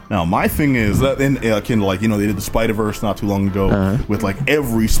Now, my thing is that akin to like, they did the Spiderverse not too long ago with like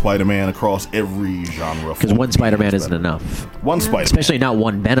every Spider-Man across every genre. Because one Spider-Man isn't enough. One Spider-Man. Especially not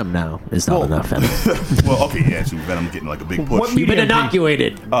one Venom now is not enough. Well, okay, yeah, so Venom getting like a big push. You've been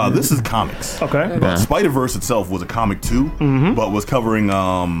inoculated. This is comics. Okay. Spider-Verse itself was a comic too, but was covering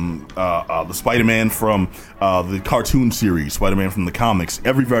the Spider-Man from the cartoon series, Spider-Man from the comics,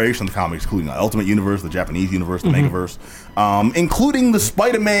 every variation of the comics, including the Ultimate Universe, the Japanese universe, the Megaverse, including the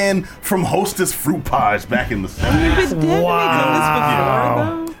Spider-Man from Hostess fruit pies back in the 70s.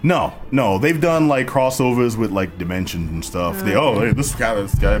 Wow. No, they've done like crossovers with like dimensions and stuff. This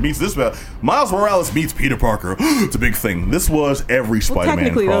guy meets this guy. Miles Morales meets Peter Parker. It's a big thing. This was every Spider-Man.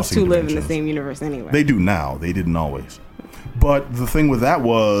 Technically, those two live in the dimensions. same universe anyway. They do now. They didn't always. But the thing with that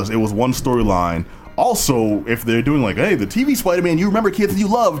was it was one storyline. Also, if they're doing like, hey, the TV Spider-Man, you remember kids that you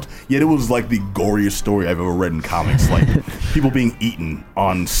loved, yet it was like the goriest story I've ever read in comics, like people being eaten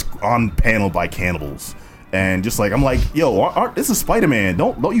on panel by cannibals, and just like I'm like, yo, this is Spider-Man.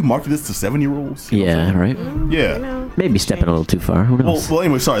 Don't you market this to 7-year-olds? Yeah, right. Yeah, maybe stepping a little too far. Who knows? Well,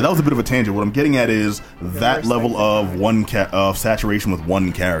 anyway, sorry, that was a bit of a tangent. What I'm getting at is that level of of saturation with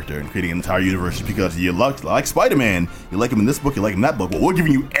one character and creating an entire universe just because you like Spider-Man, you like him in this book, you like him in that book. Well, we're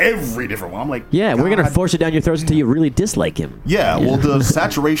giving you every different one. I'm like, yeah, we're gonna force it down your throats until you really dislike him. Yeah, well, does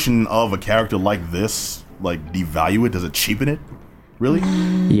saturation of a character like this like devalue it? Does it cheapen it? Really?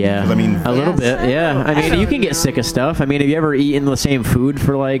 Yeah. I mean, a little bit, yeah. I mean, you can get sick of stuff. I mean, have you ever eaten the same food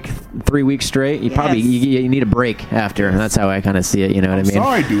for like 3 weeks straight? You probably you need a break after. And that's how I kind of see it. You know what I mean?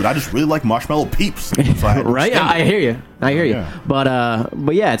 Sorry, dude. I just really like Marshmallow Peeps. Right? I hear you. Yeah.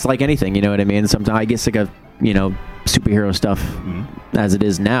 But yeah, it's like anything. You know what I mean? Sometimes I get sick of superhero stuff as it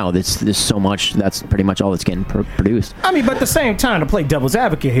is now. There's so much. That's pretty much all that's getting produced. I mean, but at the same time, to play devil's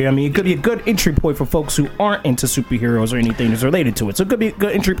advocate here, I mean, it could be a good entry point for folks who aren't into superheroes or anything that's related to it. So it could be a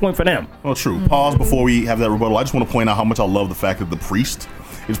good entry point for them. Well, true. Pause before we have that rebuttal. I just want to point out how much I love the fact that the priest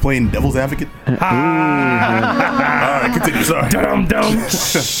is playing devil's advocate. All right, continue. Sorry.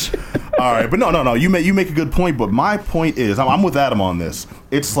 All right, but no. You make a good point, but my point is, I'm with Adam on this.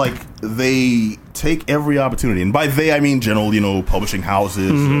 It's like they take every opportunity, and by they I mean general, publishing houses,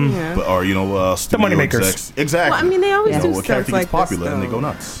 or the money makers. Exactly. Well, I mean, they always do a stuff character like gets popular this, and they go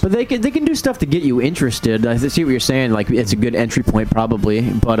nuts. But they can do stuff to get you interested. I see what you're saying. Like, it's a good entry point probably,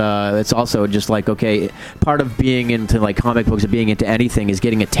 but it's also just like, okay, part of being into like comic books or being into anything is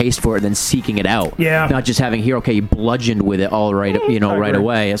getting a taste for it and then seeking it out. Yeah. Not just having here, okay, you bludgeoned with it all right, right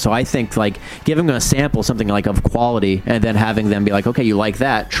away. So I think like giving them a sample, something like of quality, and then having them be like, okay, you like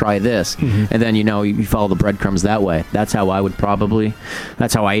that, try this, and then you follow the breadcrumbs that way. That's how I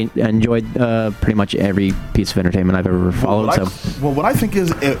enjoyed pretty much every piece of entertainment I've ever followed. What I think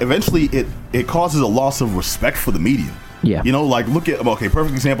is eventually it causes a loss of respect for the medium. Yeah. Like look at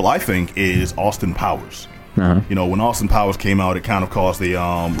perfect example I think is Austin Powers. When Austin Powers came out, it kind of caused a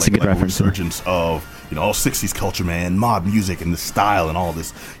resurgence of 60s culture, man, mob music and the style and all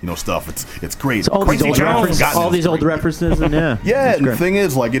this stuff. It's great. So all these old references and yeah. And the thing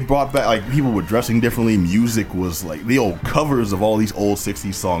is, like, it brought back, like, people were dressing differently. Music was like the old covers of all these old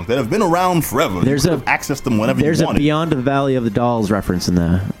 60s songs that have been around forever. There's access them whenever you want. There's a Beyond the Valley of the Dolls reference in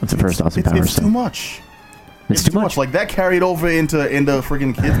the first Austin Powers. It's too much. It's too much. Like, that carried over into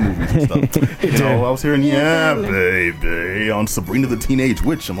freaking kids movies and stuff. I was hearing, baby, on Sabrina the Teenage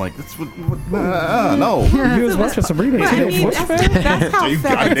Witch. I'm like, that's what no. You was watching Sabrina the Teenage Witch? That's how you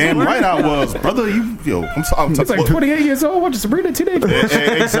goddamn right I was. Brother, I'm it's like 28 years old watching Sabrina the Teenage Witch.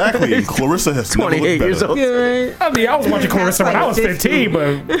 Exactly. And Clarissa has 28 years old. I mean, I was watching Clarissa when I was 15,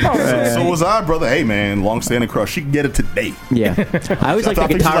 but... So was I, brother. Hey, man, long-standing crush. She can get it today. Yeah. I always like the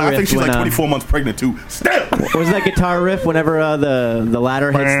guitar riff. I think she's like 24 months pregnant, too. Still! What was that guitar riff whenever the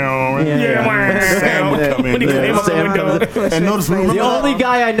ladder hits? Sam would come in. And notice, the only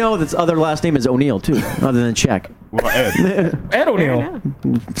guy I know that's other last name is O'Neill, too, other than Czech. Well, Ed. Ed O'Neill.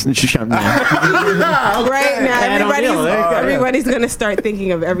 Right now, everybody's going to start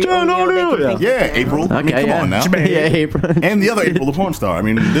thinking of every O'Neill. Yeah, April. Okay, I mean, come on now. Yeah, April. And the other April, the porn star. I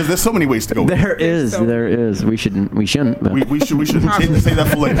mean, there's so many ways to go. There is. We shouldn't. We shouldn't say that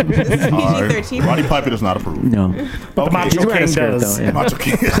for later. PG-13. Roddy Piper does not approve. No. But the Macho King does. Though, yeah. Macho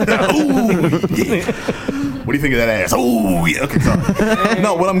King. Ooh, yeah. What do you think of that ass? Oh, yeah. Okay, sorry.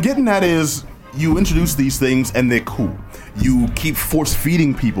 No, what I'm getting at is you introduce these things and they're cool. You keep force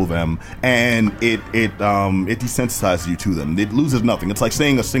feeding people them, and it desensitizes you to them. It loses nothing. It's like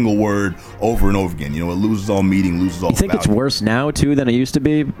saying a single word over and over again. It loses all meaning, loses all. You think value. it's worse now too than it used to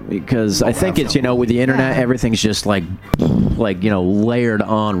be? Because I think it's with the internet, everything's just like layered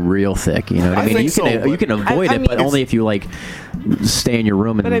on real thick. You know what I mean? You can avoid it, but only if you stay in your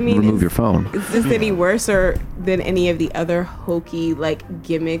room and remove your phone. Is this any worse than any of the other hokey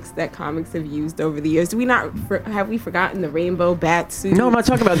gimmicks that comics have used over the years? Have we forgotten the rainbow bat suit? No, I'm not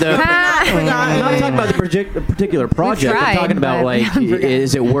talking about the. I'm not talking about the particular project. I'm talking about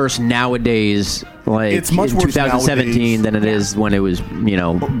is it worse nowadays? It's much worse 2017 than it is when it was when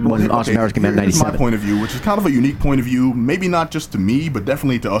Austin Powers came out in '97. Here's my point of view, which is kind of a unique point of view, maybe not just to me, but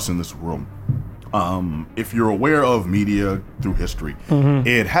definitely to us in this room. If you're aware of media through history,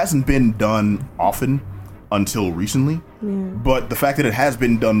 it hasn't been done often until recently. But the fact that it has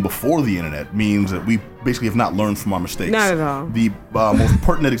been done before the internet means that we basically have not learned from our mistakes. Not at all. The most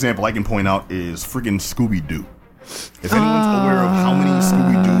pertinent example I can point out is friggin' Scooby-Doo. If anyone's aware of how many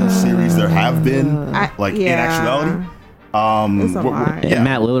Scooby-Doo series there have been, in actuality, it's a lot.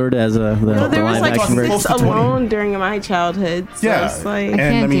 Matt Lillard as the there was live action version. 6 alone during my childhood. So it's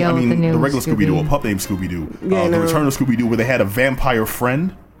and the regular Scooby-Doo, a pup named Scooby-Doo, the Return of Scooby-Doo, where they had a vampire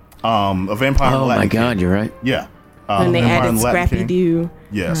friend, a vampire. Oh my God, you're right. Yeah. And they added Scrappy-Doo.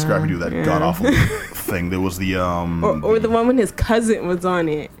 Yeah, Scrappy-Doo, that god-awful thing. There was the... Or the one when his cousin was on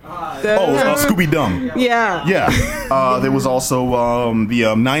it. Scooby-Dum. Yeah. Yeah. There was also the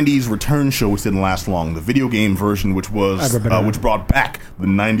 90s return show, which didn't last long. The video game version, which brought back the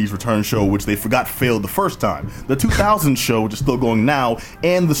 90s return show, which they forgot failed the first time. The 2000s show, which is still going now,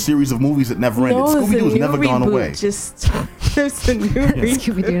 and the series of movies that never ended. Scooby-Doo has never gone away. There's a new reboot.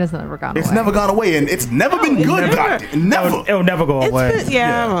 Scooby-Doo has never gone away. It's never gone away, and it's never been good. Never. It'll never go away.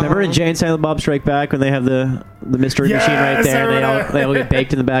 Remember in Jay and Silent Bob Strike Back when they have the mystery machine right there, and they all get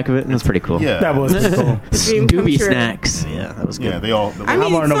baked in the back of it, and it's pretty cool. Yeah, that was cool. Scooby snacks. Yeah, that was good. Yeah, they all.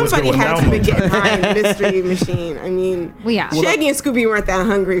 Somebody had to be getting high in the mystery machine. I mean, Shaggy and Scooby weren't that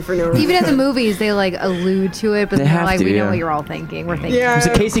hungry for no reason. Even in the movies, they allude to it, but they're like, we know what you're all thinking. We're thinking. Was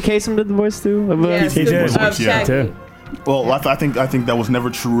it Casey Kasem did the voice too? Yes, he did. Shaggy. Well, I think that was never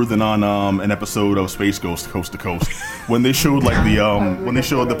truer than on an episode of Space Ghost Coast to Coast when they showed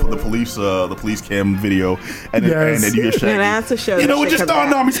the police cam video and then you hear Shaggy. Yeah, that's a show. You know what just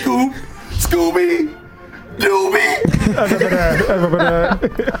dawned on me, Scooby. I remember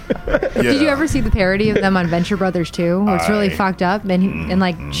that. Did you ever see the parody of them on Venture Brothers 2? Where it's really fucked up,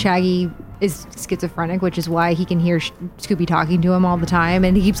 and Shaggy is schizophrenic, which is why he can hear Scooby talking to him all the time,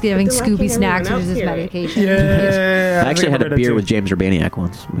 and he keeps giving Scooby snacks, which is his medication. I actually had a beer with James Urbaniak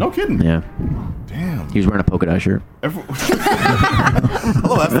once. No kidding. Yeah. Damn. He was wearing a polka dot shirt.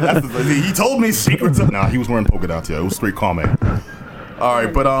 He told me secrets. Nah, he was wearing polka dots. Yeah, it was straight comment. All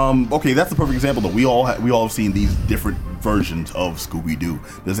right, but okay, that's the perfect example that we all have seen these different versions of Scooby-Doo.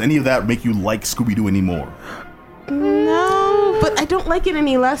 Does any of that make you like Scooby-Doo anymore? No, but I don't like it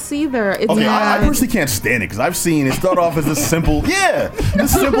any less either. I personally can't stand it because I've seen it start off as this simple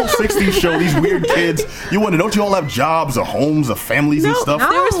 60s show. These weird kids. You wonder, don't you all have jobs or homes or families and stuff?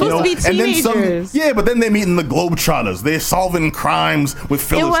 They were supposed to be teenagers. But then they meet in the Globetrotters. They're solving crimes with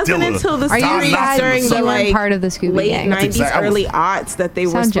Phyllis Diller. It wasn't until the series during the part of the Scooby late gang. 90s, early aughts that they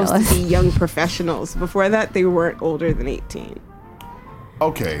were supposed to be young professionals. Before that, they weren't older than 18.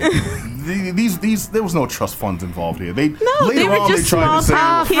 Okay, there was no trust funds involved here. They were just small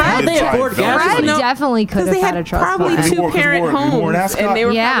town kids. Fred definitely could have had a trust fund. Probably 2-parent homes, and they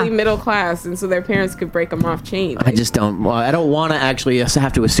were probably middle class, and so their parents could break them off chain. I just don't. Well, I don't want to actually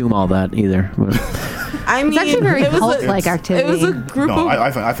have to assume all that either. I mean, it's actually very cult-like activity. It was a group of. I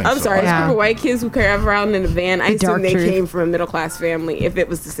think I'm sorry, so. a group of white kids who drive around in a van. I assume they came from a middle class family. If it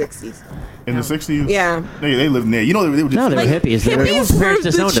was the 60s. In the 60s? Yeah. They lived near. They were just... No, they were hippies. Hippies were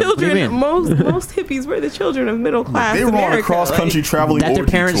the children. Most hippies were the children of middle class They were on a cross-country traveling that their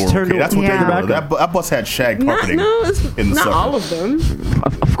parents tour. turned That's what they were. That bus had shag carpeting in the not sucker. all of them.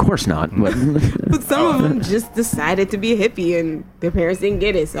 Of course not. But some of them just decided to be a hippie, and their parents didn't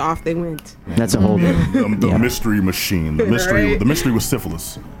get it, so off they went. That's a whole... The mystery machine. The mystery was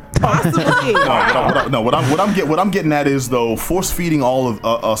syphilis. Possibly. What I'm getting at is, though, force feeding all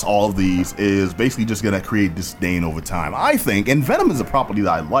of these is basically just going to create disdain over time. I think, and Venom is a property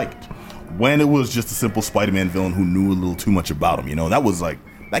that I liked when it was just a simple Spider-Man villain who knew a little too much about him. That was like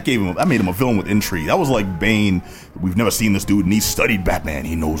that made him a villain with intrigue. That was like Bane. We've never seen this dude, and he studied Batman.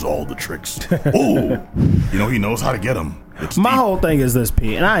 He knows all the tricks. He knows how to get him. My whole thing is this,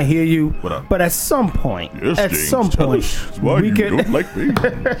 P, and I hear you, but at some point, yes, James, we why you don't like me.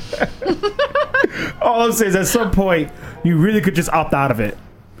 All I'm saying is at some point, you really could just opt out of it.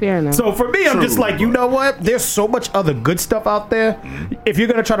 Fair enough. So for me, I'm just like, you know what? There's so much other good stuff out there. If you're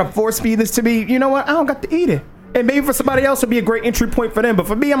going to try to force feed this to me, you know what? I don't got to eat it. And maybe for somebody else, it'd be a great entry point for them. But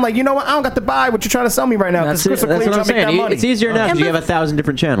for me, I'm like, you know what? I don't got to buy what you're trying to sell me right now. That's what I'm saying. It's easier now because you have 1,000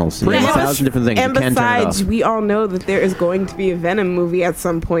 different channels. You have 1,000 different things. And you can besides, turn it off. we all know that there is going to be a Venom movie at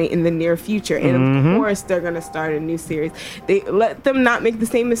some point in the near future. And of course, they're going to start a new series. They let them not make the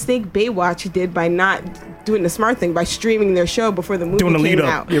same mistake Baywatch did by not doing the smart thing, by streaming their show before the movie doing the came lead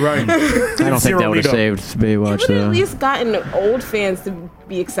out. up. You're right. I don't think that would have saved Baywatch, It would have though. at least gotten old fans to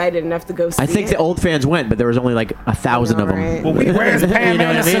be excited enough to go see it. I think the old fans went, but there was only like 1,000 of them. Right. Well, where's Pam You know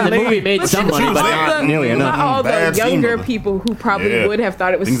what I mean? Anderson The movie Lee? made some money, but not nearly enough. Not all the Bad younger scene. people who probably would have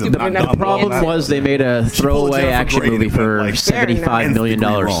thought it was Things have stupid not enough. done The problem well. was they made a throwaway Jennifer action Grey movie and for like $75 million.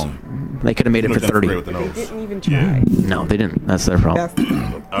 wrong. They could have made it for 30. With the They nose. didn't even try. No, they didn't. That's their problem. That's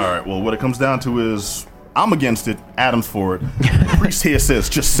All right. Well, what it comes down to is I'm against it. Adam's for it. The priest here says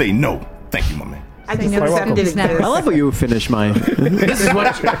just say no. Thank you, my man. I just no, accepted it. Snap. I love how you finish my. This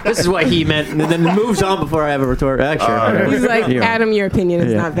is what he meant, and then moves on before I have a retort. Actually, He's like, Adam, your opinion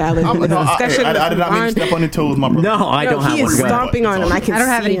is not valid. No, The discussion I did not mean to step on your toes, my brother. No, I don't have he one. is Go ahead. stomping on him. I can I don't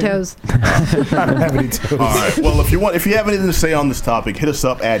have see any him. toes. I don't have any toes. All right. Well, if you have anything to say on this topic, hit us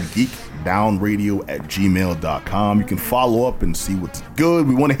up at geekdownradio@gmail.com. You can follow up and see what's good.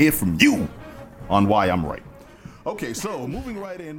 We want to hear from you on why I'm right. Okay, so moving right in.